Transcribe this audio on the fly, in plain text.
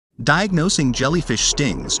Diagnosing jellyfish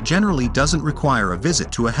stings generally doesn't require a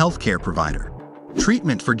visit to a healthcare provider.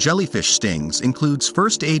 Treatment for jellyfish stings includes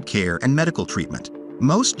first aid care and medical treatment.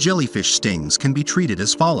 Most jellyfish stings can be treated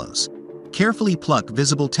as follows. Carefully pluck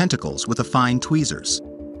visible tentacles with a fine tweezers.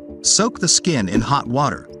 Soak the skin in hot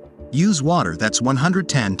water. Use water that's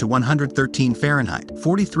 110 to 113 Fahrenheit,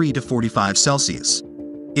 43 to 45 Celsius.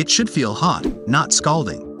 It should feel hot, not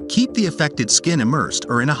scalding. Keep the affected skin immersed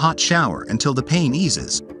or in a hot shower until the pain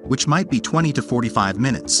eases, which might be 20 to 45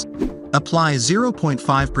 minutes. Apply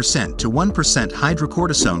 0.5% to 1%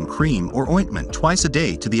 hydrocortisone cream or ointment twice a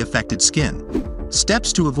day to the affected skin.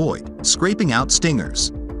 Steps to avoid: scraping out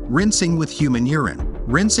stingers, rinsing with human urine,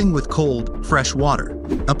 rinsing with cold, fresh water,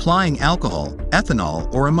 applying alcohol,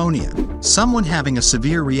 ethanol, or ammonia. Someone having a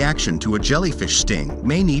severe reaction to a jellyfish sting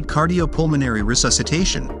may need cardiopulmonary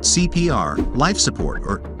resuscitation, CPR, life support,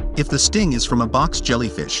 or, if the sting is from a box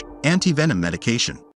jellyfish, antivenom medication.